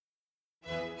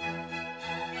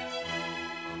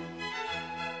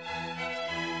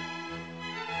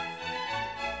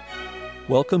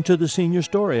Welcome to the Senior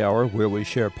Story Hour, where we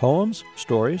share poems,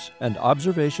 stories, and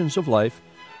observations of life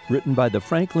written by the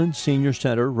Franklin Senior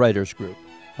Center Writers Group.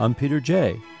 I'm Peter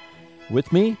Jay.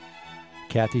 With me,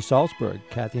 Kathy Salzberg.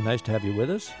 Kathy, nice to have you with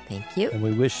us. Thank you. And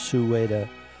we wish Sue Wade a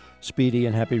speedy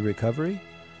and happy recovery.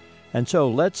 And so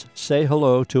let's say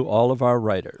hello to all of our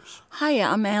writers. Hi,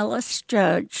 I'm Alice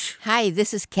Judge. Hi,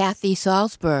 this is Kathy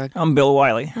Salzberg. I'm Bill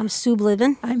Wiley. I'm Sue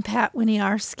Bliven. I'm Pat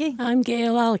Winiarski. I'm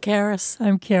Gail Alcaris.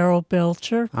 I'm Carol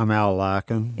Belcher. I'm Al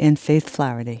Larkin. And Faith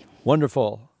Flaherty.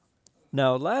 Wonderful.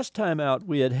 Now, last time out,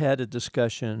 we had a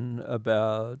discussion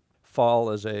about fall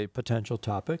as a potential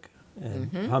topic.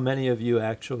 And how many of you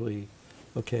actually,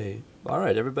 okay, all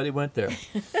right, everybody went there.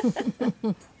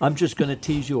 I'm just going to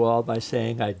tease you all by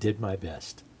saying I did my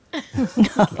best.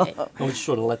 Okay. I'll just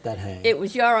sort of let that hang. It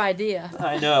was your idea.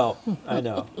 I know.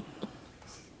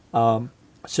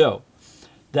 So,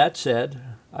 that said,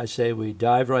 I say we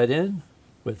dive right in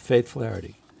with Faith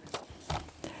Flaherty.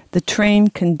 The train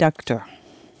conductor.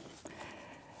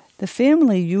 The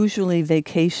family usually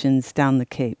vacations down the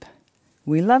Cape.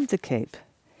 We love the Cape,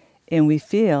 and we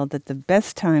feel that the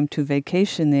best time to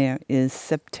vacation there is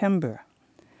September.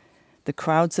 The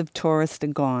crowds of tourists are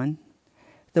gone.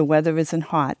 The weather isn't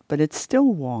hot, but it's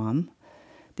still warm.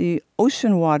 The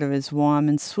ocean water is warm,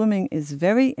 and swimming is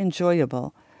very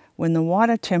enjoyable when the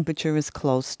water temperature is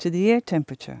close to the air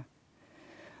temperature.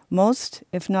 Most,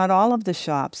 if not all, of the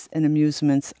shops and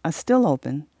amusements are still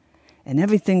open, and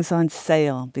everything's on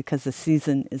sale because the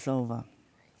season is over.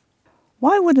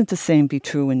 Why wouldn't the same be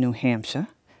true in New Hampshire,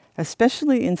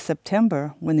 especially in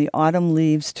September when the autumn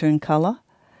leaves turn color?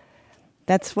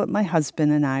 That's what my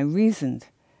husband and I reasoned,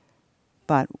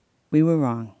 but we were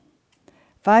wrong.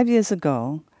 5 years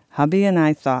ago, hubby and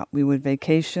I thought we would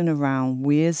vacation around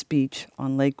Weirs Beach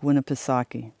on Lake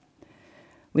Winnipesaukee.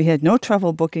 We had no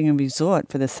trouble booking a resort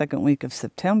for the second week of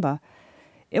September.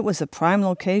 It was a prime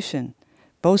location,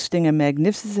 boasting a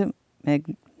magnificent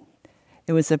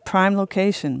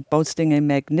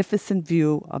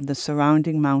view of the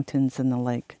surrounding mountains and the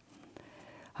lake.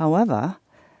 However,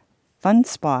 Fun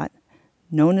Spot,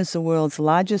 known as the world's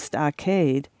largest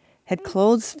arcade, had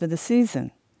closed for the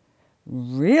season.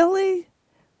 Really?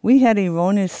 We had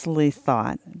erroneously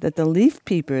thought that the Leaf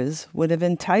Peepers would have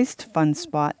enticed Fun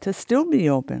Spot to still be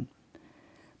open.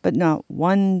 But not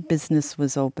one business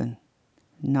was open.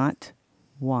 Not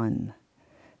one.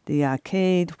 The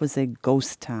arcade was a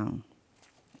ghost town.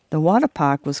 The water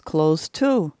park was closed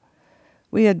too.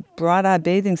 We had brought our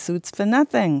bathing suits for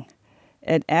nothing.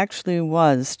 It actually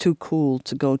was too cool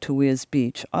to go to Weirs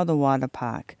Beach or the water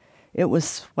park. It was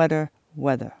sweater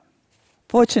weather.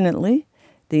 Fortunately,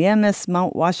 the MS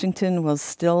Mount Washington was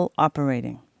still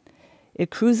operating. It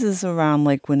cruises around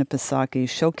Lake Winnipesaukee,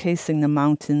 showcasing the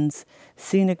mountains,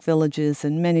 scenic villages,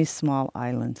 and many small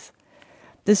islands.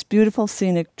 This beautiful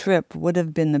scenic trip would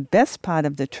have been the best part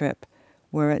of the trip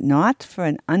were it not for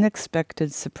an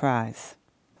unexpected surprise.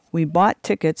 We bought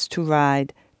tickets to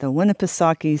ride the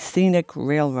Winnipesaukee Scenic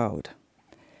Railroad.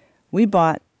 We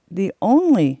bought the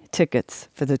only tickets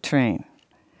for the train.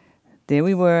 There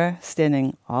we were,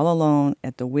 standing all alone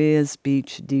at the Weirs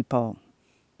Beach Depot.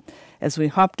 As we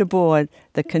hopped aboard,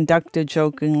 the conductor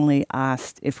jokingly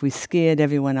asked if we scared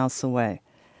everyone else away.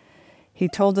 He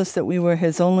told us that we were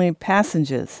his only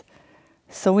passengers,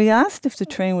 so we asked if the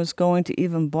train was going to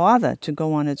even bother to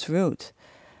go on its route.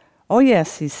 Oh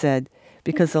yes, he said,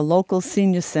 because the local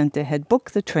senior center had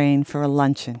booked the train for a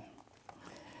luncheon.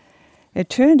 It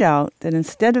turned out that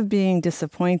instead of being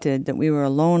disappointed that we were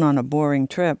alone on a boring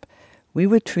trip, we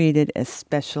were treated as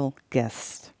special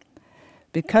guests.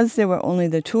 Because there were only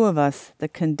the two of us, the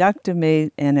conductor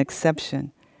made an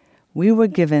exception. We were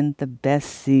given the best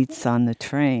seats on the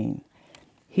train.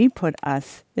 He put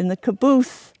us in the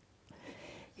caboose.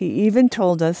 He even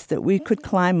told us that we could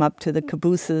climb up to the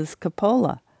caboose's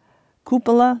cupola,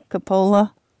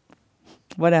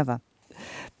 whatever.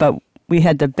 But we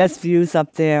had the best views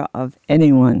up there of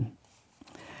anyone.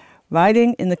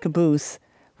 Riding in the caboose,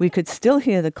 we could still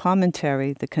hear the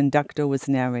commentary the conductor was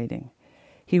narrating.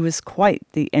 He was quite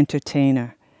the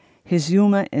entertainer. His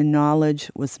humor and knowledge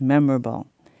was memorable.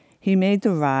 He made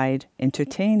the ride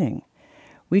entertaining.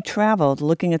 We traveled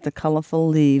looking at the colorful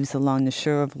leaves along the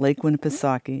shore of Lake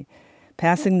Winnipesaukee,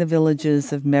 passing the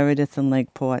villages of Meredith and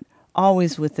Lakeport,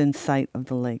 always within sight of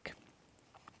the lake.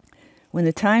 When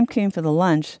the time came for the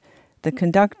lunch, the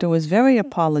conductor was very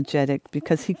apologetic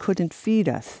because he couldn't feed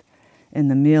us,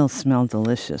 and the meal smelled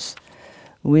delicious.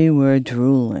 We were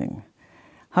drooling.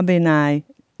 Hubby and I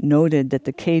noted that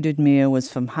the catered meal was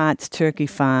from Hart's Turkey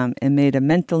Farm and made a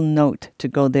mental note to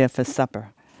go there for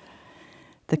supper.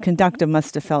 The conductor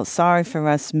must have felt sorry for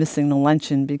us missing the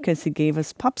luncheon because he gave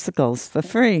us popsicles for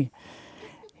free.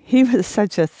 He was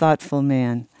such a thoughtful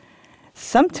man.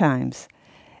 Sometimes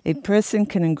a person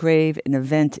can engrave an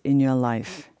event in your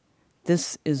life.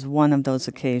 This is one of those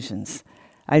occasions.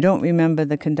 I don't remember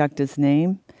the conductor's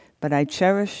name, but I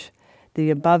cherish the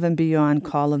above and beyond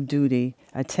call of duty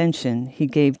attention he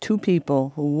gave two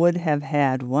people who would have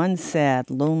had one sad,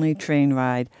 lonely train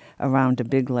ride around a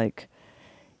big lake.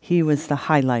 He was the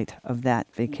highlight of that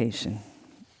vacation.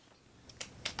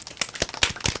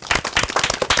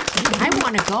 I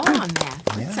want to go on that.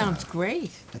 That sounds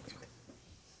great.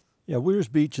 Yeah, Weir's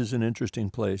Beach is an interesting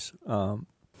place.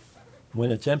 When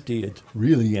it's empty, it's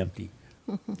really empty.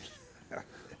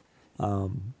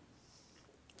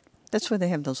 That's where they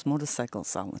have those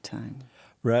motorcycles all the time.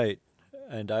 Right.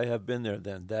 And I have been there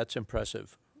then. That's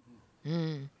impressive.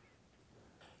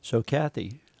 So,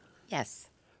 Kathy, Yes.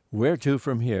 where to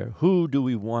from here? Who do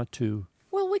we want to?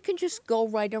 Well, we can just go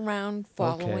right around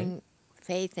following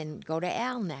Faith and go to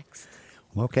Al next.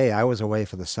 Okay, I was away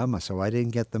for the summer, so I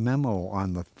didn't get the memo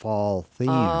on the fall theme.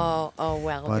 Oh,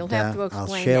 well, but you'll have to explain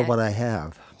I'll share that. what I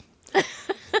have.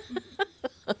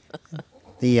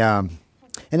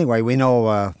 Anyway, we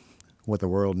know what the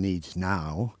world needs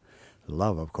now.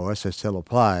 Love, of course, it still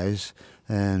applies,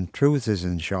 and truth is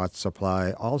in short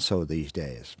supply also these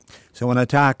days. So in a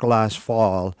talk last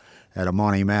fall at a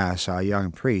morning mass, our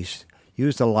young priest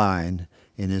used a line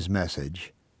in his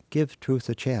message, "Give truth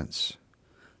a chance."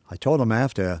 I told him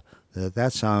after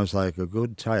that sounds like a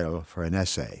good title for an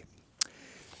essay.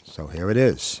 So here it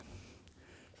is.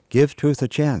 Give truth a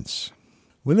chance.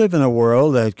 We live in a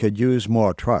world that could use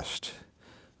more trust.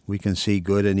 We can see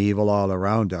good and evil all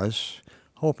around us,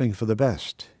 hoping for the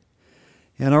best.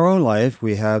 In our own life,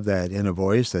 we have that inner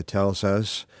voice that tells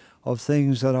us of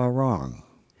things that are wrong.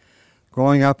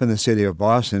 Growing up in the city of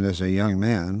Boston as a young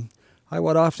man, I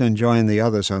would often join the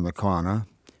others on the corner,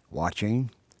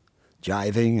 watching,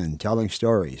 jiving, and telling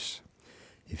stories.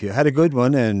 If you had a good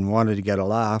one and wanted to get a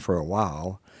laugh or a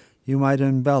wow, you might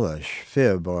embellish,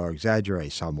 fib, or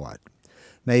exaggerate somewhat,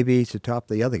 maybe to top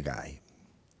the other guy.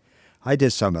 I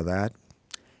did some of that,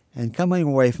 and coming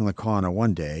away from the corner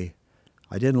one day,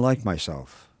 I didn't like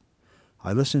myself.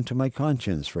 I listened to my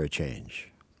conscience for a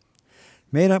change.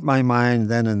 Made up my mind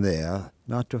then and there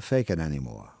not to fake it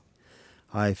anymore.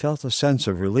 I felt a sense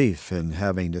of relief in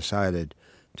having decided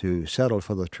to settle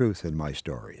for the truth in my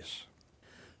stories.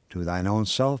 To thine own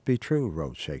self be true,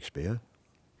 wrote Shakespeare.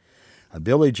 A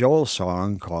Billy Joel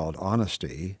song called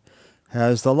Honesty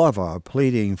has the lover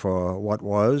pleading for what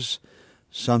was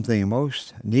something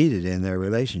most needed in their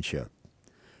relationship,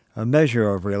 a measure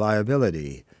of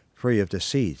reliability, free of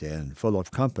deceit and full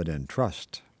of comfort and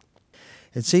trust.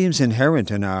 It seems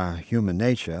inherent in our human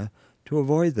nature to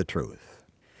avoid the truth.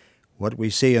 What we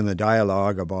see in the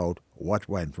dialogue about what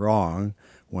went wrong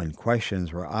when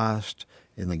questions were asked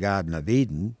in the Garden of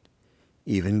Eden,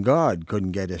 even God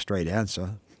couldn't get a straight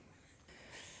answer.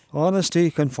 Honesty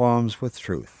conforms with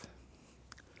truth.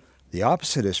 The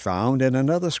opposite is found in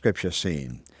another scripture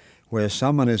scene, where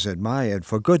someone is admired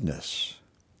for goodness.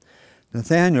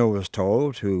 Nathanael was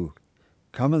told to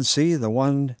come and see the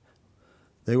one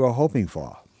they were hoping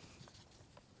for.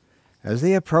 As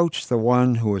they approached the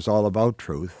one who was all about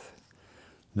truth,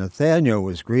 Nathanael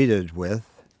was greeted with,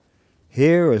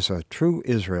 "Here is a true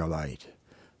Israelite.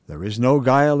 There is no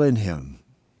guile in him."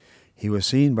 He was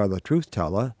seen by the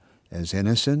truth-teller as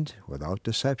innocent, without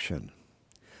deception,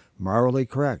 morally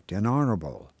correct and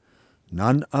honorable.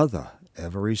 None other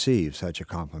ever received such a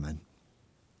compliment.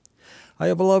 I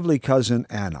have a lovely cousin,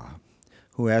 Anna,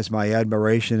 who has my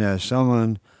admiration as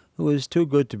someone who is too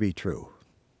good to be true.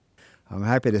 I'm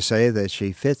happy to say that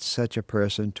she fits such a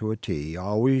person to a T,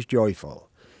 always joyful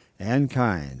and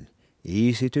kind,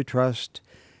 easy to trust,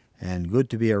 and good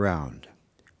to be around,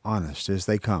 honest as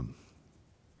they come.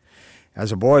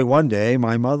 As a boy one day,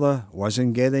 my mother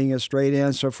wasn't getting a straight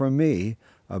answer from me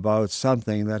about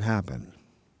something that happened.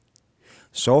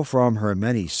 So from her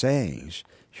many sayings,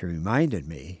 she reminded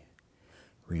me,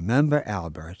 "Remember,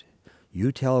 Albert,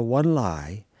 you tell one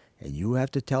lie, and you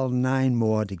have to tell 9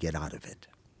 more to get out of it."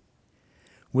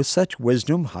 With such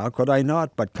wisdom, how could I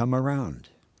not but come around?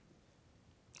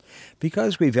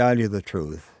 Because we value the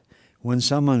truth, when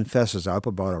someone fesses up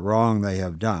about a wrong they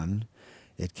have done,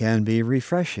 it can be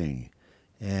refreshing,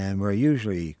 and we're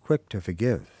usually quick to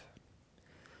forgive.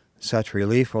 Such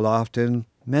relief will often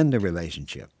mend a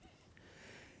relationship.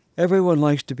 Everyone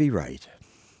likes to be right.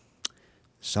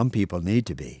 Some people need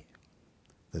to be.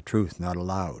 The truth not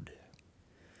allowed.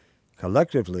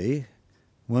 Collectively,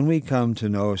 when we come to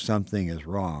know something is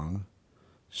wrong,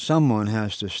 someone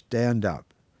has to stand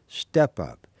up, step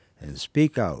up and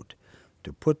speak out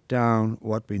to put down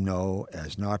what we know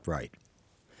as not right.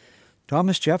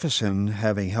 Thomas Jefferson,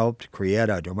 having helped create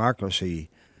our democracy,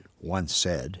 once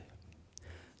said,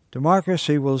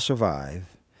 "Democracy will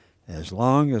survive as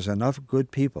long as enough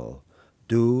good people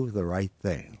do the right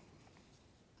thing."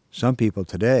 Some people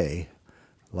today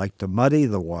like to muddy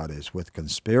the waters with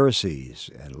conspiracies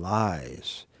and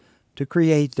lies to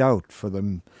create doubt for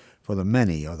the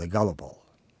many or the gullible.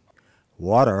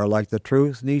 Water, like the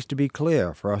truth, needs to be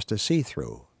clear for us to see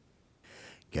through,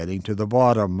 getting to the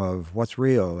bottom of what's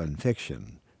real and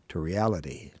fiction to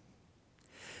reality.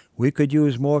 We could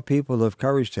use more people of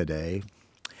courage today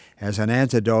as an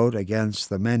antidote against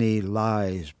the many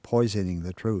lies poisoning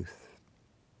the truth.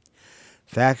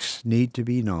 Facts need to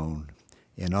be known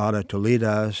in order to lead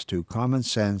us to common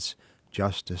sense,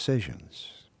 just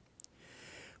decisions.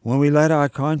 When we let our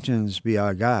conscience be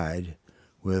our guide,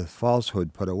 with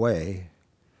falsehood put away,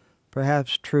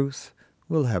 perhaps truth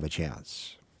will have a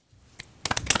chance.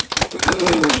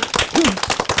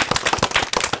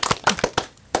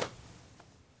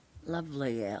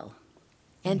 Lovely, Al.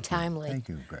 And timely. Thank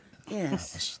you, Greg.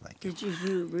 Yes. Thank you. Did you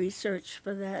do research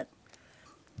for that?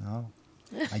 No,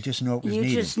 I just knew it was You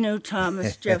needed. just knew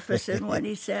Thomas Jefferson, what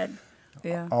he said.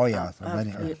 Yeah. Oh yeah, yeah.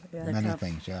 many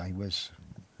things. Yeah, he was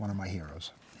one of my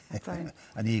heroes. Fine.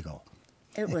 An eagle.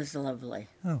 It was lovely.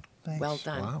 Oh, thanks. Well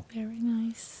done. Wow. Very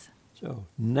nice. So,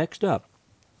 next up.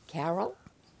 Carol?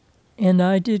 And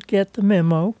I did get the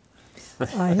memo.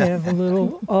 I have a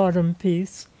little autumn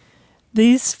piece.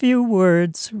 These few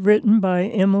words, written by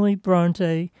Emily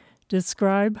Bronte,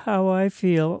 describe how I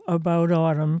feel about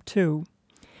autumn, too.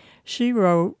 She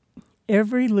wrote,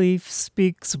 "Every leaf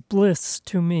speaks bliss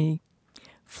to me,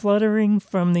 fluttering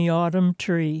from the autumn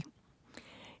tree.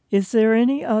 Is there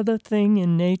any other thing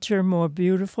in nature more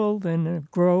beautiful than a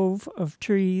grove of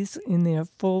trees in their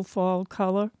full fall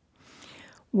color?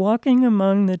 Walking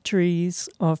among the trees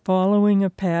or following a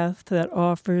path that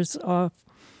offers off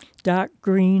dark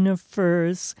green of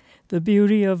firs, the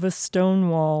beauty of a stone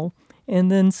wall,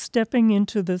 and then stepping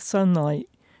into the sunlight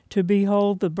to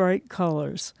behold the bright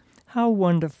colors. How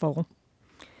wonderful!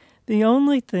 The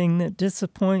only thing that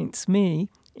disappoints me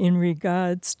in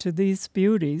regards to these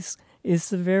beauties is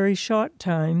the very short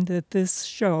time that this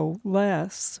show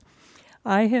lasts.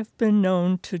 I have been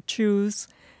known to choose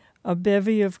a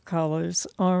bevy of colors,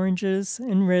 oranges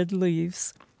and red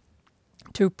leaves,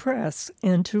 to press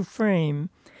and to frame.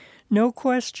 No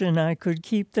question I could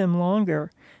keep them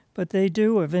longer, but they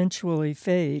do eventually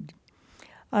fade.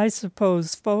 I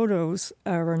suppose photos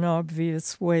are an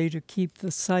obvious way to keep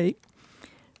the sight,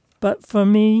 but for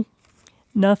me,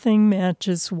 nothing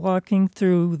matches walking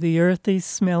through the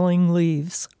earthy-smelling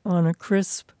leaves on a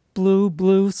crisp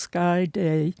blue sky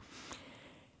day.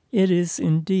 It is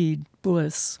indeed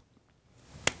bliss."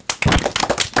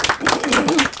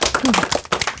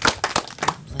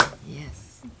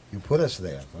 Yes. You put us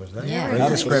there. Was that Yeah, very nice.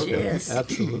 descriptive? Yes.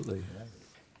 Absolutely.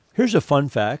 Here's a fun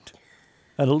fact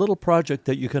and a little project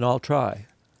that you can all try.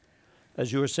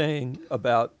 As you were saying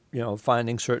about,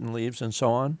 finding certain leaves and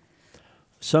so on,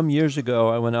 some years ago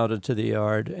I went out into the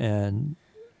yard and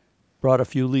brought a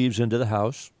few leaves into the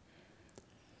house,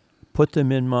 put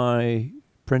them in my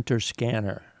printer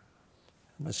scanner.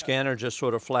 And the scanner just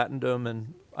sort of flattened them,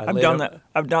 and I've done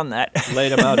that.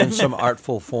 laid them out in some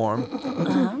artful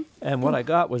form. And what I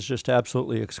got was just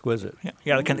absolutely exquisite.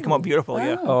 Yeah, they can come out beautiful.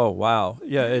 Yeah. Oh, wow.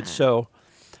 Yeah, it's so,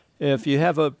 if you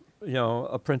have a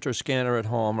printer scanner at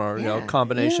home or,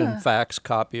 combination fax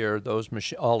copier, those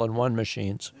all-in-one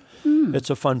machines,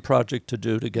 it's a fun project to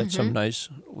do to get some nice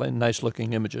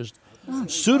looking images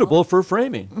suitable for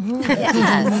framing.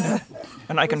 Yes.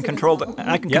 And I can control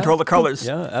control the colors.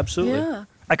 Yeah, absolutely. Yeah.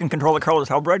 I can control the colors,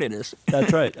 how bright it is.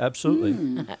 That's right,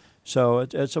 absolutely. So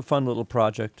it's a fun little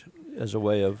project as a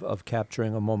way of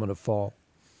capturing a moment of fall.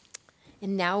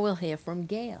 And now we'll hear from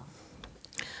Gail.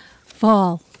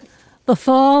 Fall. The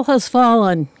fall has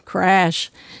fallen.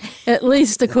 Crash. At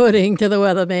least according to the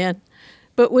weatherman.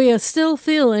 But we are still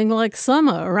feeling like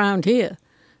summer around here.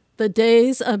 The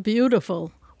days are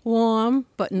beautiful, warm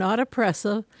but not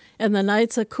oppressive, and the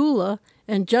nights are cooler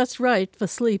and just right for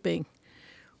sleeping.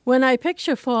 When I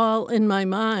picture fall in my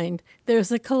mind,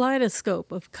 there's a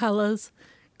kaleidoscope of colors,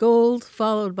 gold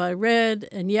followed by red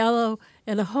and yellow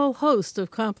and a whole host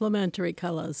of complementary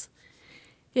colors.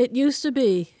 It used to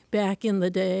be, back in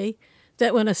the day,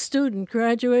 that when a student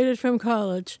graduated from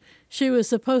college, she was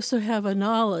supposed to have a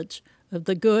knowledge of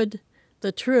the good,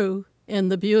 the true,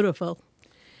 and the beautiful.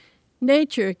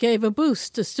 Nature gave a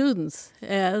boost to students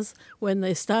as, when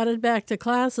they started back to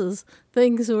classes,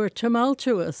 things were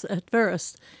tumultuous at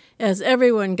first as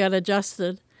everyone got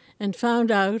adjusted and found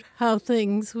out how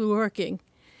things were working.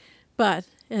 But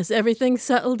as everything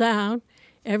settled down,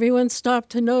 everyone stopped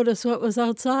to notice what was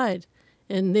outside,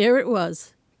 and there it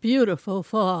was, beautiful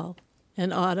fall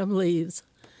and autumn leaves.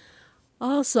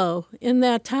 Also, in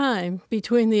that time,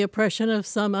 between the oppression of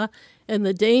summer and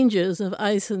the dangers of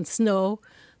ice and snow,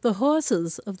 the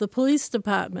horses of the police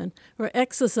department were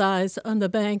exercised on the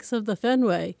banks of the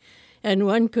Fenway, and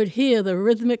one could hear the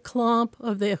rhythmic clomp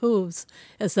of their hooves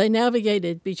as they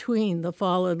navigated between the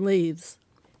fallen leaves.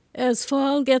 As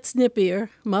fall gets nippier,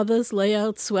 mothers lay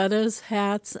out sweaters,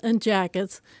 hats, and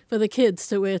jackets for the kids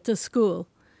to wear to school.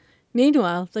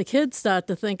 Meanwhile, the kids start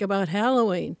to think about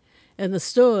Halloween, and the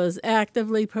stores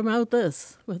actively promote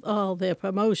this with all their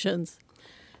promotions.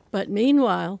 But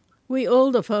meanwhile, we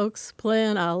older folks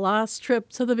plan our last trip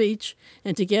to the beach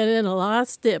and to get in a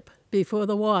last dip before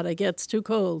the water gets too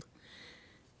cold.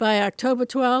 By October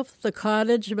 12th, the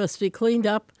cottage must be cleaned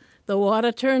up, the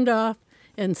water turned off,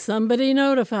 and somebody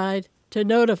notified to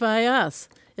notify us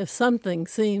if something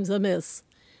seems amiss.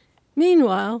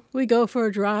 Meanwhile, we go for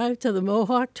a drive to the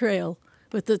Mohawk Trail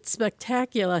with its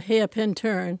spectacular hairpin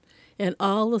turn and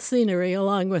all the scenery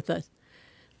along with it.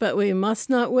 But we must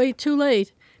not wait too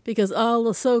late, because all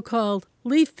the so-called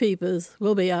leaf peepers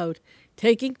will be out,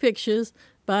 taking pictures,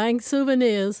 buying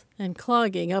souvenirs, and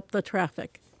clogging up the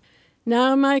traffic.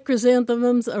 Now my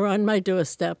chrysanthemums are on my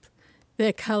doorstep.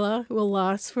 Their color will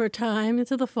last for a time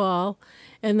into the fall,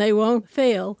 and they won't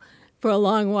fail for a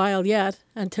long while yet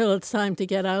until it's time to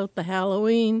get out the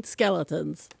Halloween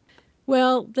skeletons.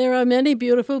 Well, there are many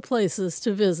beautiful places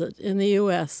to visit in the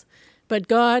U.S., but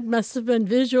God must have been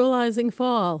visualizing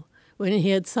fall when he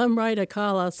had some writer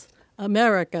call us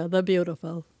America the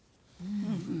Beautiful.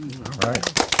 All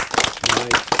right.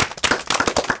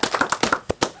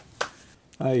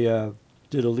 I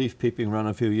did a leaf peeping run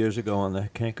a few years ago on the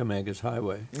Kankamangas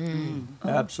Highway.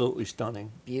 Absolutely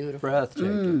stunning. Beautiful.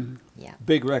 Breathtaking. Yeah.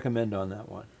 Big recommend on that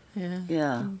one. Yeah.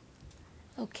 Yeah.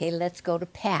 Okay, let's go to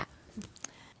Pat.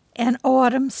 An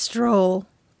autumn stroll.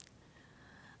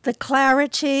 The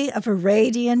clarity of a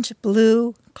radiant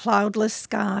blue, cloudless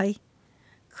sky,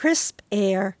 crisp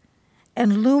air,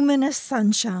 and luminous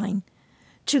sunshine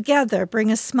together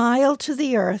bring a smile to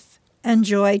the earth and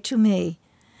joy to me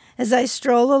as I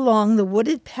stroll along the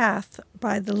wooded path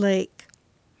by the lake.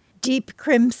 Deep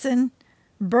crimson,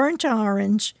 burnt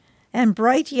orange, and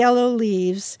bright yellow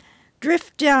leaves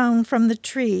drift down from the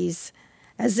trees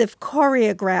as if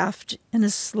choreographed in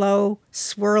a slow,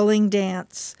 swirling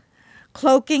dance,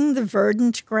 cloaking the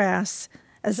verdant grass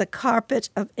as a carpet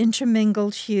of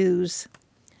intermingled hues.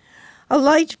 A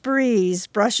light breeze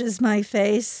brushes my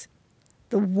face,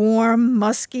 the warm,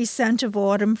 musky scent of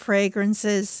autumn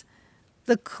fragrances,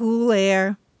 the cool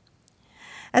air.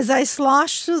 As I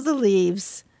slosh through the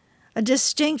leaves, a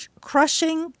distinct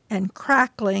crushing and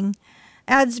crackling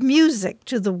adds music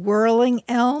to the whirling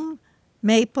elm,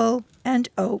 maple, and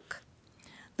oak.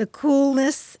 The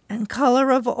coolness and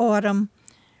color of autumn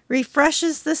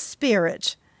refreshes the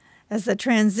spirit as the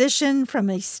transition from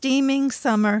a steaming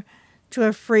summer to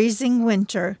a freezing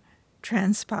winter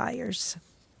transpires.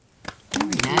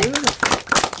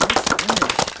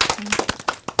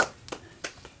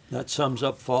 That sums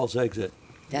up fall's exit.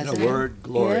 Doesn't In a it? word,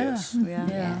 glorious.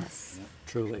 Yes.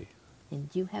 Truly. And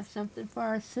do you have something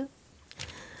for us, Sue?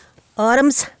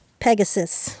 Autumn's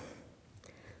Pegasus.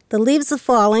 The leaves are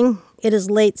falling. It is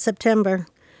late September.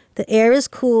 The air is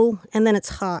cool, and then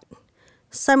it's hot.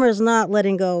 Summer is not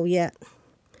letting go yet.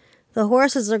 The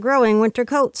horses are growing winter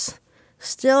coats,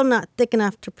 still not thick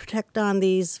enough to protect on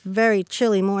these very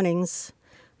chilly mornings.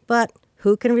 But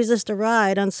who can resist a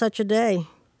ride on such a day?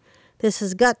 This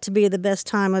has got to be the best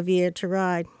time of year to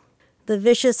ride. The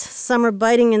vicious summer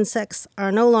biting insects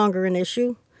are no longer an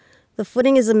issue. The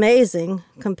footing is amazing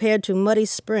compared to muddy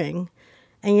spring,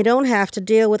 and you don't have to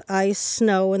deal with ice,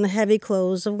 snow, and the heavy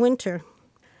clothes of winter.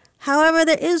 However,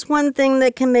 there is one thing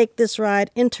that can make this ride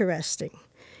interesting.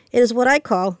 It is what I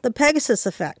call the Pegasus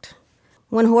effect.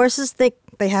 When horses think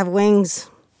they have wings,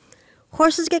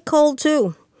 horses get cold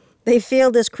too. They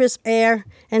feel this crisp air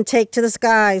and take to the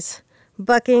skies,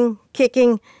 bucking,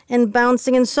 kicking, and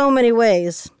bouncing in so many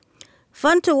ways.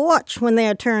 Fun to watch when they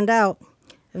are turned out.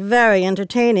 Very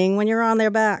entertaining when you're on their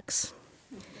backs.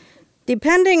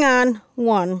 Depending on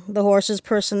 1, the horse's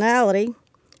personality,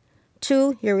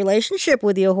 2, your relationship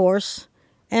with your horse,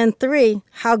 and 3,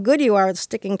 how good you are at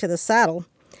sticking to the saddle,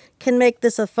 can make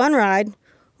this a fun ride,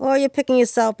 or you're picking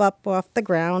yourself up off the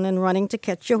ground and running to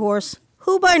catch your horse,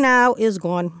 who by now is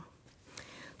gone.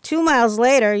 2 miles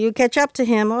later, you catch up to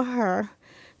him or her,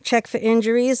 check for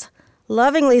injuries,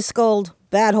 lovingly scold,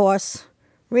 bad horse,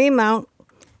 remount,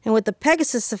 and with the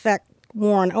Pegasus effect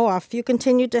worn off, you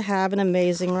continued to have an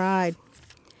amazing ride.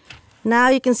 Now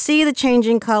you can see the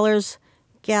changing colors,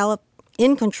 gallop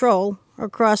in control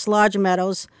across large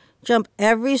meadows, jump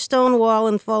every stone wall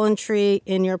and fallen tree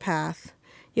in your path.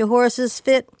 Your horse is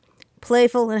fit,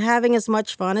 playful, and having as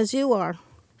much fun as you are.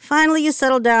 Finally, you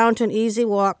settle down to an easy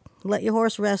walk, let your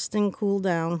horse rest and cool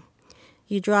down.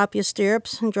 You drop your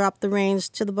stirrups and drop the reins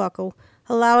to the buckle,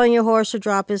 allowing your horse to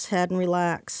drop his head and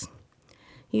relax.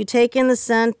 You take in the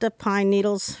scent of pine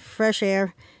needles, fresh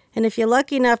air, and if you're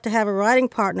lucky enough to have a riding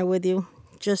partner with you,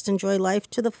 just enjoy life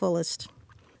to the fullest.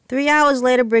 3 hours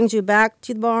later brings you back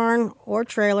to the barn or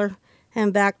trailer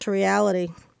and back to reality.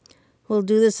 We'll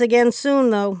do this again soon,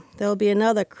 though. There'll be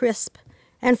another crisp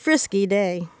and frisky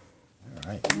day.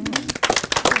 All right.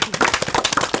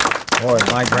 Boy,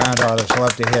 my granddaughters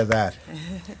love to hear that.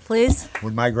 Please?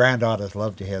 Would my granddaughters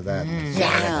love to hear that?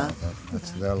 Yeah.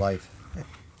 That's their life.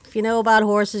 If you know about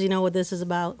horses, you know what this is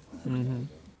about.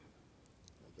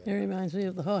 It reminds me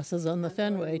of the horses on the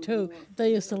Fenway, too.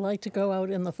 They used to like to go out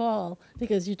in the fall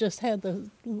because you just had the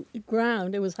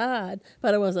ground. It was hard,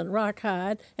 but it wasn't rock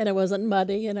hard, and it wasn't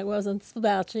muddy, and it wasn't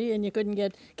splashy, and you couldn't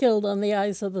get killed on the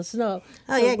ice or the snow.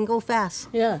 Oh, yeah, it can go fast.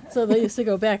 Yeah, so they used to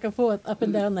go back and forth, up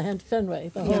and down the Fenway,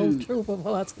 the whole troop of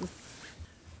horses.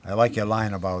 I like your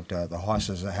line about the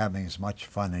horses are having as much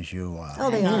fun as you are. Oh,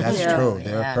 they are. That's Yeah. true.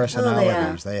 Their Yeah.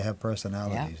 personalities. They have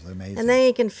personalities. They're amazing. And then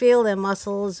you can feel their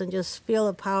muscles and just feel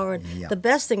the power. And Yeah. the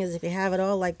best thing is if you have it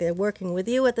all like they're working with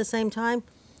you at the same time,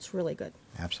 it's really good.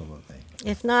 Absolutely.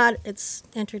 If not, it's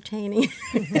entertaining.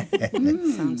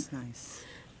 Sounds nice.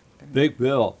 Big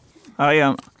Bill.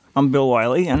 I'm Bill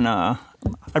Wiley, and I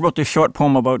wrote this short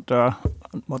poem about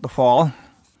the fall.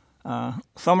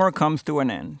 Summer comes to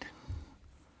an end.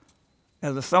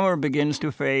 As the summer begins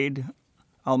to fade,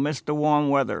 I'll miss the warm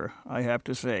weather, I have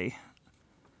to say.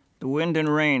 The wind and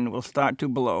rain will start to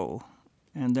blow,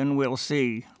 and then we'll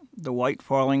see the white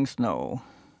falling snow.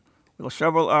 We'll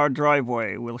shovel our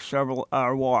driveway, we'll shovel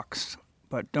our walks,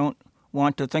 but don't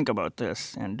want to think about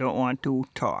this and don't want to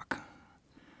talk.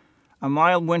 A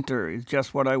mild winter is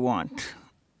just what I want,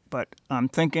 but I'm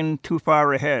thinking too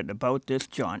far ahead about this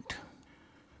jaunt.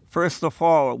 First, the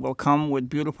fall will come with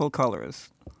beautiful colors.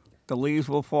 The leaves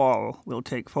will fall, we'll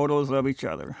take photos of each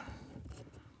other.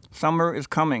 Summer is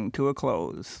coming to a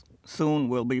close. Soon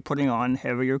we'll be putting on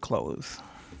heavier clothes.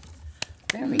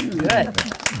 Very good.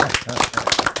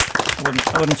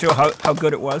 I wasn't sure how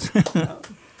good it was.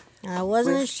 I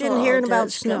wasn't With interested in fall hearing about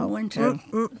does come snow. winter.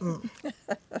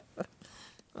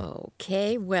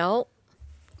 Okay, well,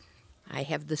 I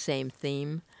have the same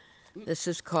theme. This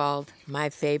is called My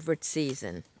Favorite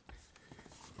Season.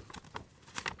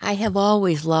 I have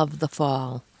always loved the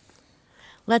fall.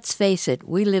 Let's face it,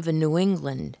 we live in New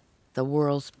England, the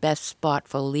world's best spot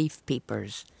for leaf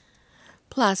peepers.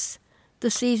 Plus, the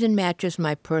season matches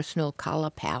my personal color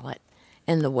palette,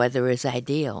 and the weather is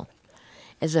ideal.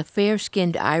 As a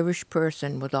fair-skinned Irish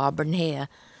person with auburn hair,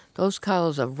 those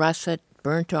colors of russet,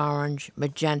 burnt orange,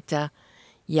 magenta,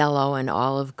 yellow, and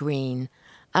olive green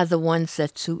are the ones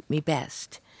that suit me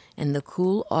best, and the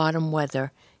cool autumn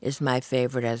weather is my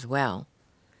favorite as well.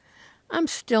 I'm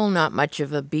still not much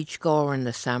of a beachgoer in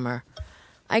the summer.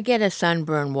 I get a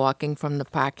sunburn walking from the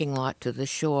parking lot to the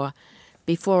shore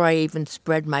before I even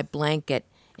spread my blanket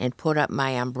and put up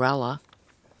my umbrella.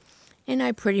 And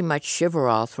I pretty much shiver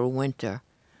all through winter.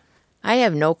 I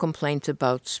have no complaints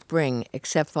about spring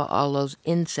except for all those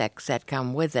insects that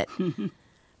come with it.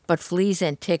 But fleas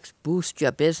and ticks boost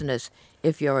your business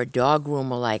if you're a dog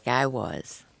groomer like I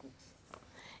was.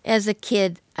 As a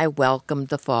kid, I welcomed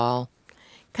the fall.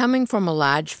 Coming from a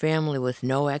large family with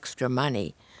no extra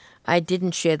money, I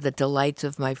didn't share the delights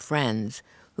of my friends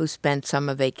who spent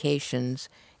summer vacations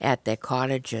at their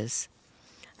cottages.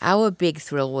 Our big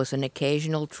thrill was an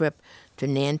occasional trip to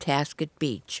Nantasket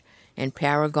Beach and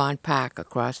Paragon Park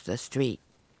across the street.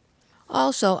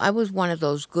 Also, I was one of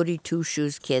those goody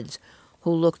two-shoes kids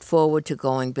who looked forward to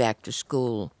going back to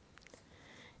school.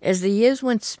 As the years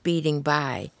went speeding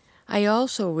by, I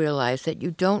also realized that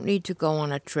you don't need to go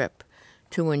on a trip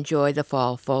to enjoy the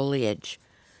fall foliage.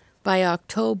 By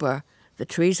October, the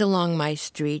trees along my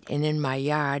street and in my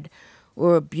yard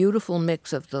were a beautiful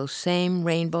mix of those same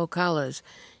rainbow colors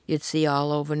you'd see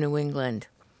all over New England.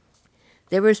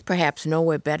 There is perhaps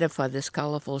nowhere better for this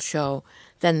colorful show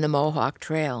than the Mohawk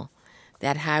Trail,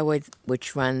 that highway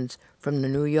which runs from the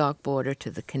New York border to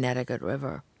the Connecticut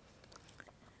River.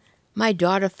 My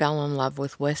daughter fell in love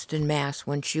with Western Mass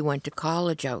when she went to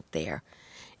college out there,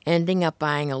 ending up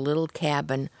buying a little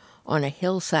cabin on a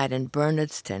hillside in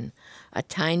Bernardston, a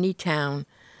tiny town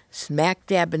smack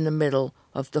dab in the middle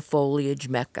of the foliage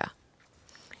mecca.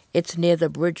 It's near the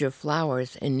Bridge of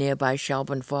Flowers in nearby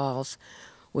Shelburne Falls,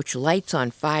 which lights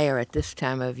on fire at this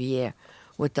time of year,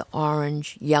 with the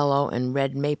orange, yellow, and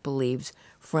red maple leaves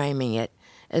framing it,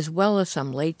 as well as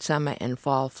some late summer and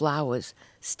fall flowers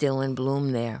still in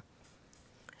bloom there.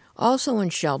 Also in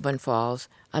Shelburne Falls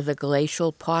are the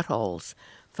glacial potholes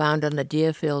found on the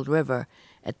Deerfield River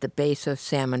at the base of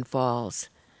Salmon Falls.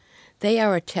 They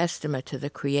are a testament to the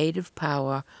creative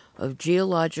power of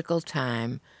geological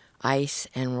time, ice,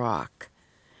 and rock.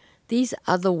 These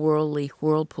otherworldly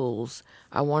whirlpools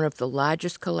are one of the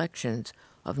largest collections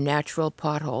of natural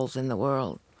potholes in the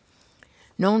world.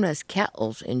 Known as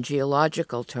kettles in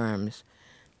geological terms,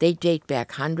 they date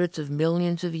back hundreds of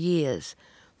millions of years,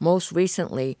 most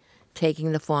recently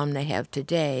taking the form they have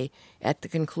today at the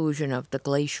conclusion of the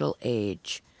glacial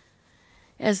age.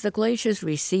 As the glaciers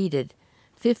receded,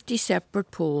 50 separate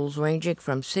pools ranging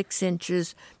from 6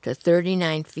 inches to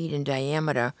 39 feet in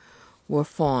diameter were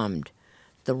formed,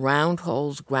 the round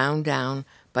holes ground down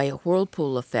by a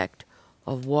whirlpool effect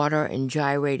of water and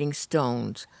gyrating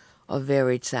stones of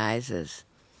varied sizes.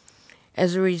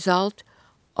 As a result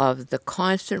of the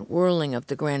constant whirling of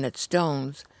the granite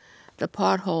stones, the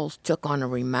potholes took on a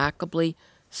remarkably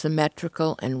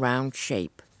symmetrical and round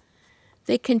shape.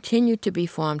 They continue to be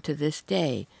formed to this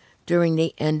day during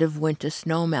the end of winter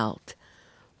snowmelt,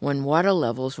 when water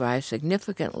levels rise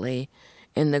significantly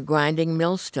and the grinding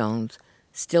millstones,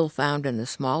 still found in the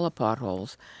smaller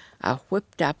potholes, are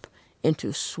whipped up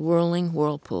into swirling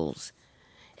whirlpools.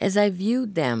 As I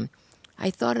viewed them, I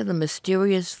thought of the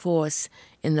mysterious force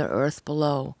in the earth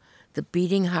below, the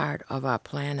beating heart of our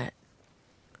planet.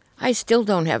 I still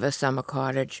don't have a summer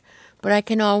cottage, but I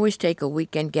can always take a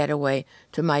weekend getaway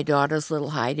to my daughter's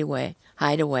little hideaway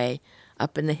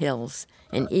up in the hills,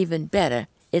 and even better,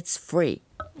 it's free.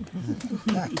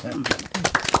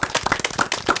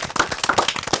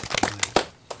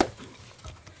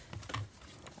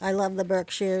 I love the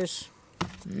Berkshires.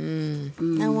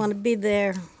 I want to be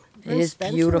there. It is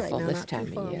Spencer beautiful right now, this not too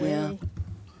time far of year. away.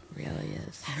 Really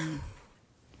is.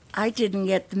 I didn't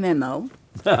get the memo.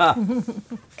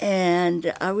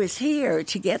 And I was here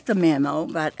to get the memo,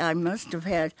 but I must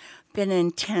have been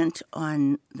intent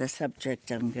on the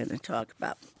subject I'm going to talk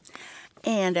about.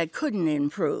 And I couldn't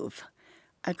improve.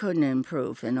 I couldn't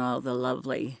improve in all the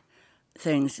lovely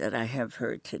things that I have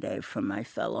heard today from my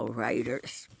fellow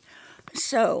writers.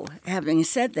 So, having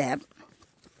said that,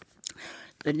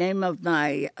 the name of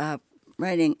my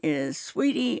writing is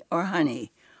Sweetie or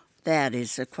Honey? That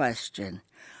is the question.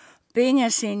 Being a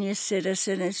senior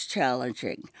citizen is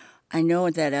challenging. I know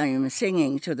that I am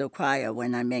singing to the choir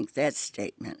when I make that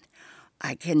statement.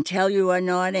 I can tell you are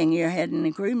nodding your head in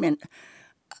agreement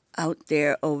out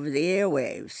there over the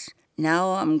airwaves.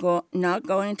 Now I'm not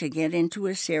going to get into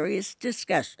a serious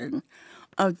discussion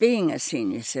of being a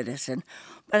senior citizen,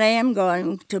 but I am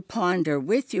going to ponder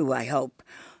with you, I hope,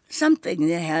 something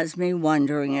that has me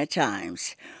wondering at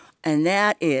times, and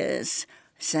that is,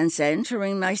 since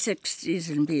entering my 60s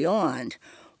and beyond,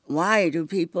 why do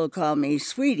people call me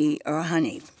Sweetie or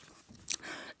Honey?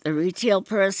 The retail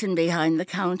person behind the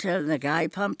counter, the guy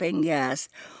pumping gas,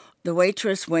 the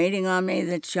waitress waiting on me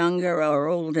that's younger or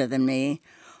older than me,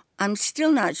 I'm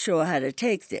still not sure how to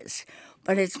take this,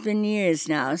 but it's been years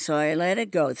now, so I let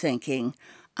it go thinking,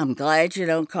 I'm glad you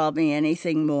don't call me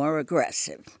anything more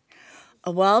aggressive.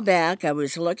 A while back, I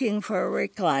was looking for a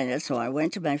recliner, so I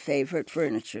went to my favorite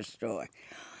furniture store.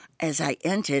 As I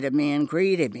entered, a man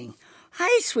greeted me.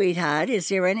 Hi, sweetheart, is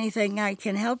there anything I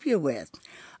can help you with?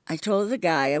 I told the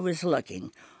guy I was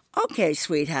looking. Okay,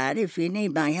 sweetheart, if you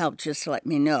need my help, just let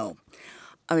me know.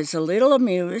 I was a little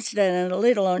amused and a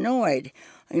little annoyed.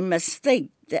 I must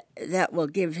think that will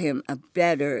give him a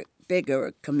better,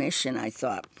 bigger commission, I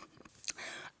thought.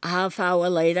 A half hour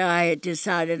later, I had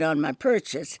decided on my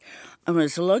purchase. I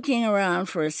was looking around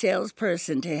for a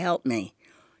salesperson to help me.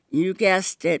 You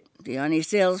guessed it, the only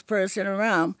salesperson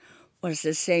around was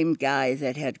the same guy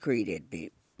that had greeted me.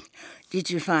 Did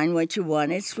you find what you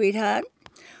wanted, sweetheart?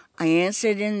 I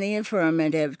answered in the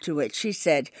affirmative, to which she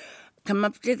said, come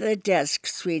up to the desk,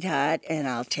 sweetheart, and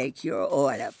I'll take your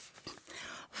order.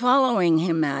 Following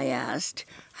him, I asked,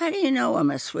 how do you know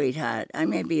I'm a sweetheart? I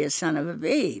may be a son of a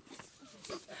bee.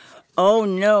 Oh,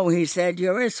 no, he said,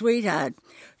 you're a sweetheart.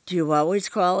 Do you always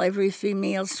call every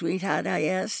female sweetheart, I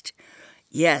asked.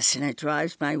 Yes, and it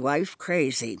drives my wife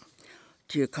crazy.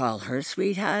 Do you call her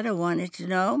sweetheart, I wanted to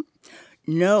know.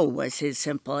 No, was his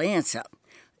simple answer.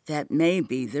 That may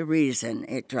be the reason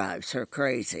it drives her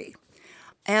crazy.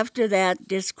 After that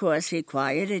discourse, he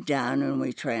quieted down and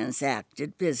we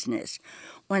transacted business.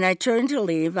 When I turned to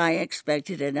leave, I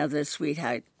expected another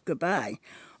sweetheart goodbye,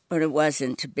 but it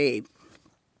wasn't to be.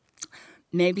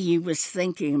 Maybe he was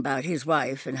thinking about his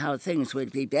wife and how things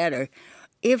would be better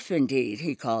if indeed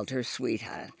he called her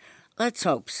sweetheart. Let's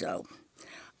hope so.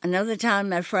 Another time,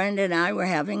 my friend and I were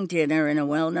having dinner in a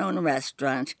well-known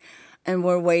restaurant and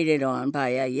were waited on by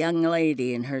a young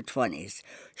lady in her 20s.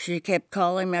 She kept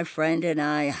calling my friend and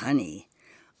I honey.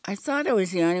 I thought I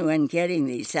was the only one getting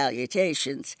these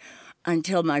salutations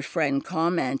until my friend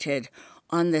commented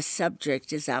on the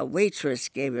subject as our waitress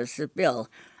gave us the bill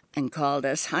and called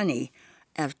us honey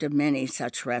after many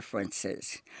such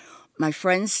references. My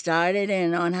friend started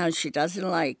in on how she doesn't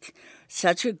like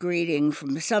such a greeting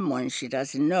from someone she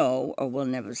doesn't know or will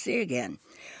never see again.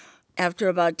 After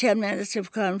about 10 minutes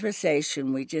of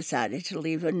conversation, we decided to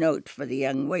leave a note for the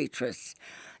young waitress,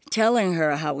 telling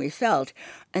her how we felt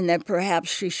and that perhaps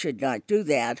she should not do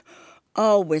that,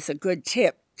 all with a good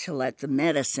tip to let the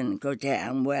medicine go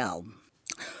down well.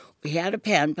 We had a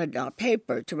pen but not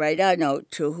paper to write our note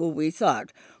to who we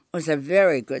thought was a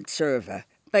very good server,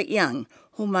 but young,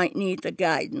 who might need the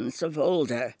guidance of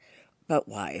older but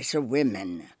wiser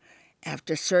women.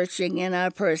 After searching in our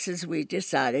purses, we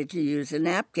decided to use a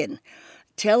napkin,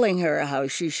 telling her how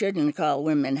she shouldn't call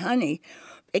women honey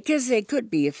because they could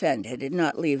be offended and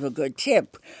not leave a good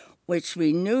tip, which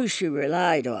we knew she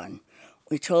relied on.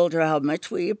 We told her how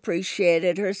much we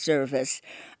appreciated her service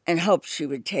and hoped she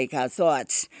would take our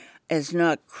thoughts as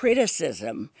not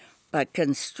criticism, but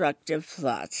constructive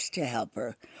thoughts to help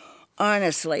her.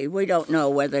 Honestly, we don't know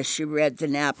whether she read the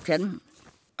napkin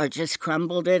or just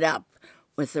crumbled it up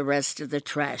with the rest of the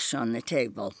trash on the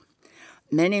table.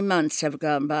 Many months have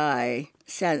gone by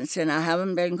since, and I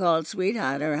haven't been called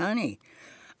sweetheart or honey.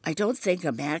 I don't think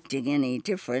I'm acting any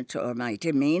different or my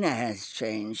demeanor has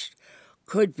changed.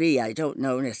 Could be I don't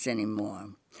notice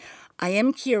anymore. I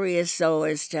am curious, though,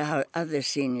 as to how other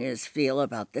seniors feel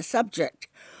about the subject.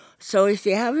 So if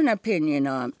you have an opinion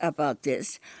about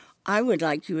this, I would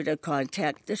like you to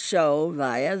contact the show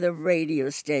via the radio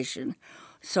station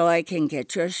so I can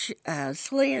get your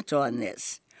slant on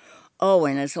this. Oh,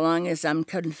 and as long as I'm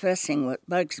confessing what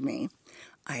bugs me,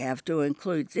 I have to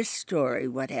include this story,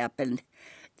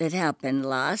 that happened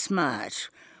last March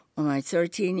when my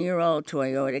 13-year-old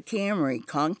Toyota Camry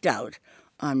conked out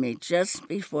on me just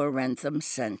before Rentham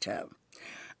Center.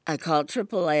 I called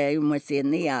AAA, and within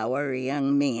the hour, a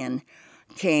young man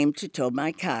came to tow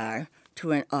my car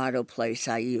to an auto place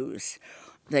I use.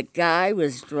 The guy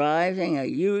was driving a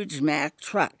huge Mack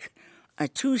truck, a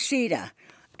two-seater,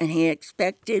 and he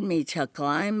expected me to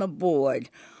climb aboard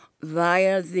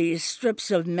via these strips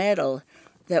of metal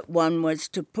that one was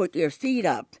to put your feet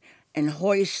up and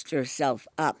hoist yourself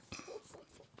up.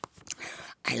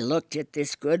 I looked at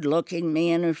this good-looking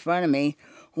man in front of me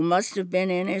who must have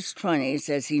been in his 20s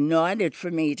as he nodded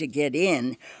for me to get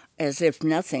in as if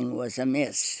nothing was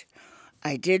amiss.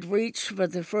 I did reach for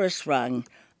the first rung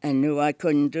and knew I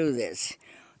couldn't do this.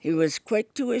 He was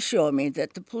quick to assure me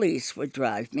that the police would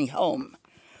drive me home.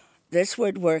 This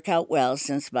would work out well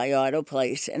since my auto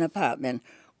place and apartment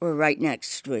were right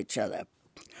next to each other.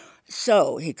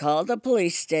 So he called the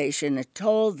police station and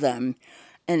told them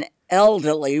an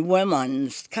elderly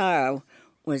woman's car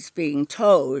was being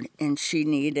towed and she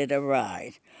needed a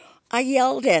ride. I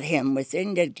yelled at him with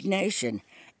indignation,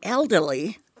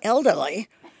 "Elderly? Elderly?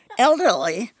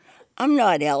 Elderly? I'm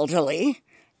not elderly,"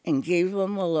 and gave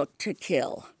him a look to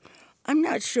kill. I'm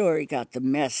not sure he got the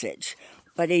message,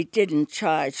 but he didn't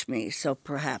charge me, so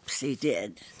perhaps he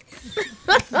did.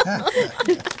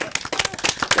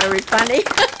 Very funny.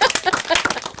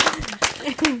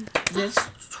 This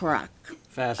truck,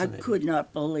 I could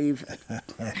not believe it.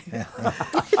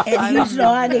 And he's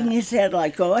nodding his head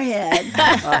like, go ahead.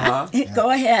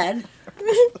 Go ahead.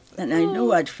 And I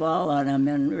knew I'd fall on him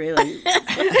and really...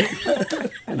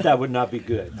 That would not be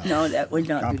good. No, that would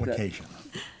not be good. Complication.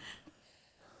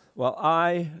 Well,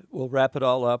 I will wrap it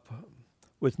all up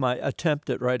with my attempt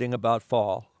at writing about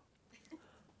fall.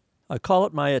 I call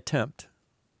it my attempt.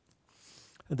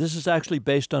 This is actually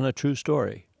based on a true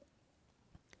story.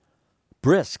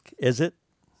 Brisk, is it?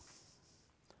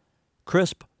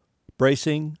 Crisp,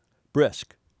 bracing,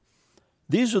 brisk.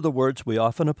 These are the words we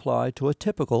often apply to a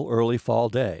typical early fall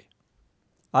day.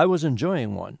 I was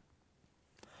enjoying one.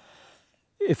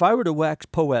 If I were to wax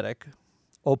poetic,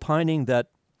 opining that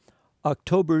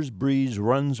October's breeze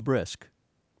runs brisk,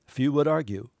 few would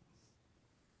argue.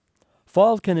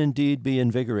 Fall can indeed be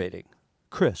invigorating,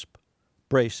 crisp,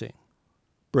 bracing,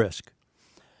 brisk.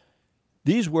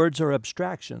 These words are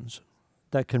abstractions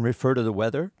that can refer to the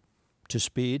weather, to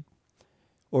speed,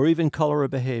 or even color or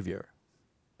behavior.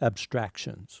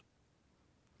 Abstractions.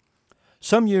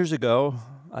 Some years ago,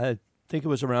 I think it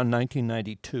was around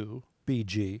 1992,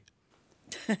 BG,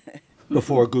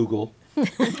 before Google. All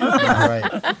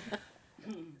right.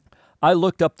 I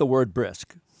looked up the word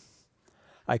brisk.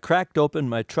 I cracked open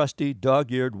my trusty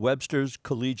dog-eared Webster's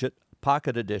Collegiate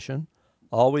Pocket Edition,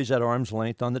 always at arm's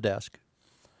length on the desk,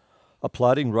 a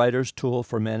plodding writer's tool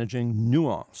for managing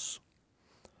nuance,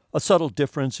 a subtle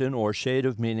difference in or shade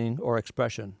of meaning or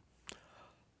expression.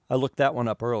 I looked that one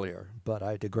up earlier, but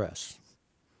I digress.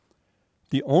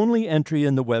 The only entry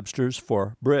in the Webster's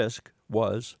for brisk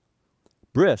was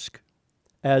brisk,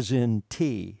 as in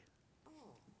tea.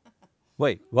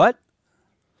 Wait, what?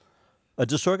 A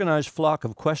disorganized flock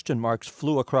of question marks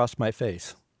flew across my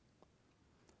face.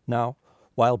 Now,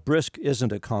 while brisk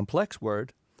isn't a complex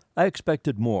word, I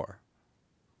expected more.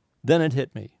 Then it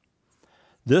hit me.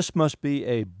 This must be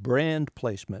a brand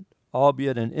placement,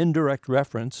 albeit an indirect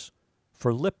reference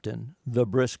for Lipton, the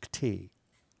brisk tea.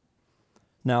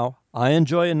 Now, I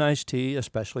enjoy a nice tea,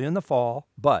 especially in the fall,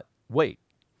 but wait.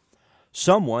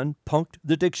 Someone punked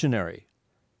the dictionary.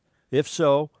 If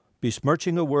so,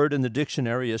 besmirching a word in the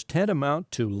dictionary is tantamount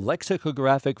to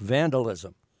lexicographic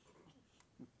vandalism.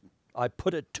 I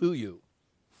put it to you.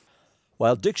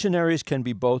 While dictionaries can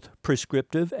be both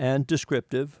prescriptive and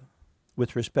descriptive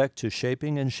with respect to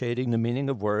shaping and shading the meaning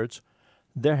of words,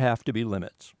 there have to be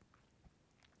limits.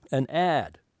 An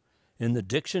ad in the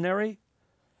dictionary?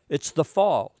 It's the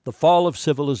fall of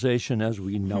civilization as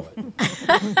we know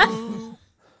it.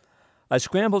 I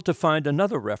scrambled to find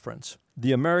another reference,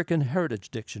 the American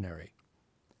Heritage Dictionary.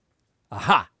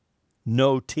 Aha!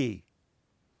 No tea.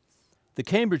 The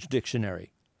Cambridge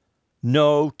Dictionary.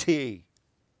 No tea.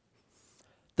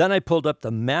 Then I pulled up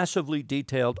the massively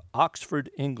detailed Oxford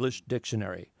English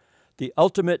Dictionary, the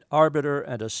ultimate arbiter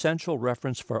and essential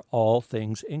reference for all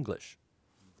things English.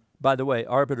 By the way,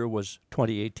 arbiter was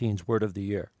 2018's word of the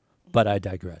year, but I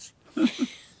digress.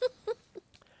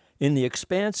 In the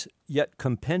expanse yet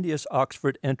compendious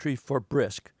Oxford entry for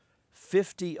brisk,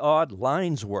 50-odd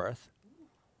lines worth,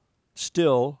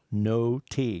 still no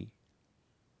tea.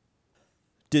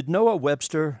 Did Noah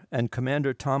Webster and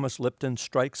Commander Thomas Lipton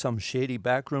strike some shady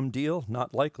backroom deal?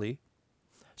 Not likely,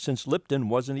 since Lipton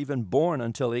wasn't even born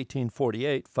until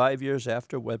 1848, 5 years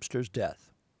after Webster's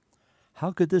death.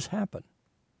 How could this happen?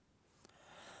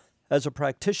 As a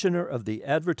practitioner of the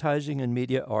advertising and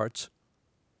media arts,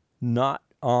 not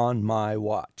on my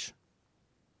watch.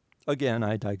 Again,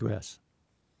 I digress.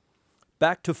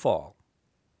 Back to fall.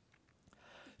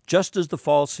 Just as the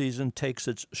fall season takes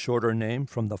its shorter name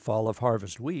from the fall of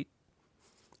harvest wheat,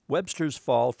 Webster's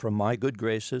fall from my good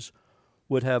graces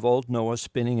would have old Noah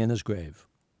spinning in his grave.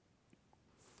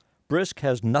 Brisk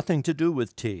has nothing to do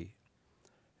with tea,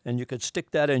 and you could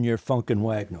stick that in your Funkin'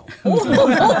 Wagnall.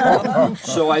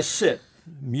 So I sit,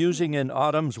 musing in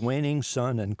autumn's waning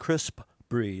sun and crisp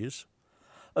breeze,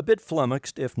 a bit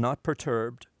flummoxed, if not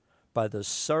perturbed, by the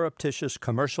surreptitious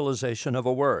commercialization of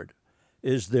a word.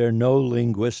 Is there no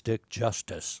linguistic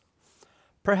justice?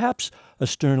 Perhaps a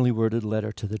sternly worded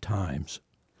letter to the Times.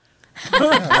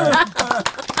 Very clever,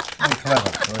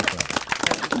 very clever.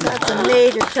 That's a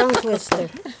major tongue twister.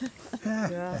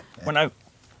 When I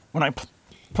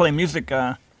play music,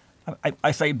 I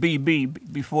say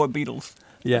BB before Beatles.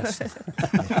 Yes.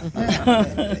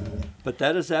 But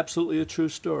that is absolutely a true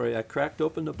story. I cracked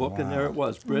open the book, and there it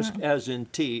was, brisk as in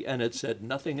tea, and it said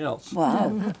nothing else.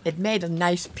 Wow. It made a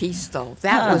nice piece, though.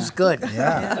 That was good.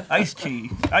 Yeah. Iced tea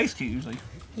usually.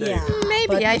 Yeah. Maybe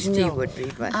but iced tea no. would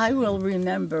be, but I will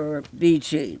remember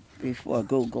BG before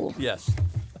Google. Yes.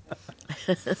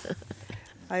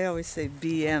 I always say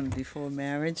BM before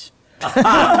marriage. Okay.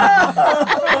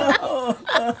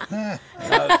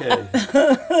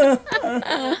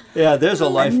 Yeah, there's a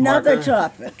life Another marker.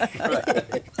 topic.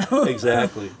 Right.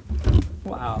 Exactly.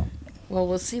 Wow. well,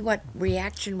 we'll see what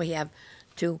reaction we have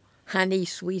to honey,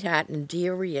 sweetheart, and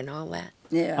dearie and all that.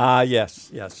 Yeah.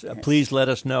 Yes. Please let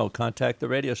us know. Contact the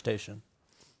radio station.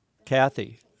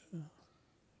 Kathy,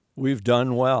 we've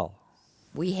done well.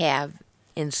 We have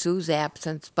in Sue's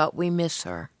absence, but we miss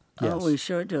her. Yes. Oh, we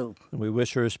sure do. And we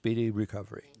wish her a speedy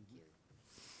recovery.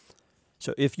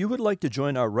 So if you would like to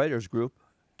join our writers group,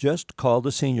 just call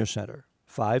the Senior Center,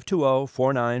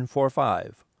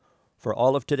 520-4945. For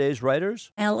all of today's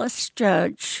writers, Alice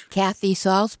Judge. Kathy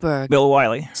Salzberg. Bill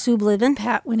Wiley. Sue Bliven.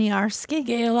 Pat Winiarski.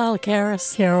 Gail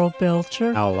Alcaris. Carol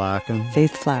Belcher. Al Larkin.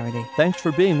 Faith Flaherty. thanks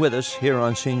for being with us here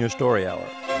on Senior Story Hour.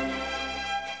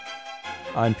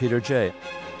 I'm Peter J.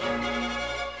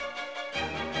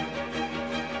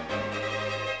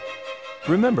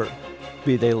 Remember,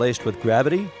 be they laced with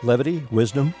gravity, levity,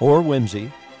 wisdom, or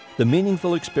whimsy, the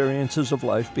meaningful experiences of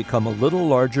life become a little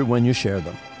larger when you share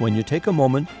them, when you take a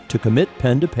moment to commit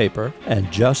pen to paper and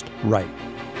just write.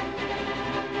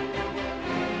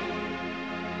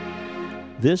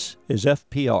 This is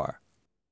FPR.